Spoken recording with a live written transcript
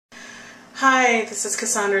Hi, this is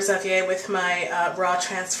Cassandre Xavier with my Raw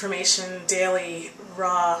Transformation Daily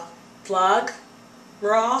Raw vlog.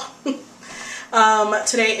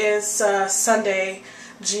 Today is Sunday,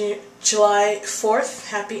 July 4th.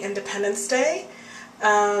 Happy Independence Day.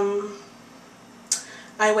 I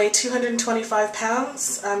weigh 225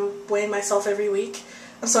 pounds. I'm weighing myself every week.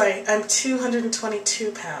 I'm sorry, I'm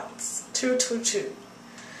 222 pounds. 222.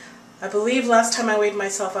 I believe last time I weighed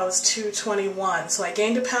myself I was 221, so I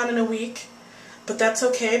gained a pound in a week, but that's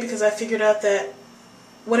okay because I figured out that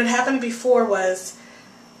what had happened before was,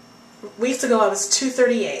 weeks ago I was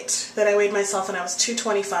 238, then I weighed myself and I was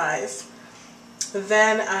 225,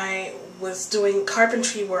 then I was doing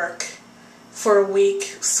carpentry work for a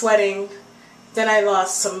week, sweating, then I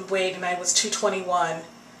lost some weight and I was 221,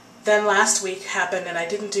 then last week happened and I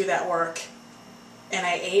didn't do that work, and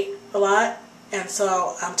I ate a lot, and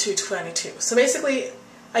so I'm 222. So basically,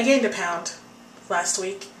 I gained a pound last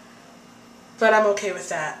week, but I'm okay with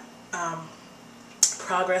that.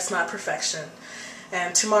 Progress, not perfection.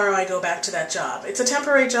 And tomorrow I go back to that job. It's a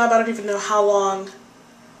temporary job. I don't even know how long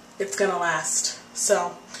it's going to last.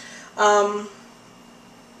 So, I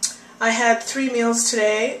had 3 meals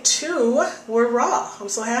today. 2 were raw. I'm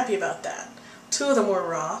so happy about that. 2 of them were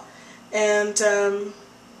raw. And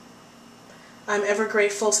I'm ever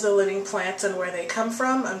grateful to the living plants and where they come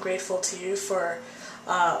from. I'm grateful to you for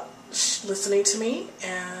listening to me,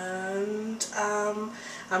 and I'm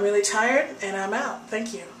really tired and I'm out.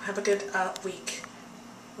 Thank you. Have a good week.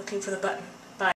 Looking for the button.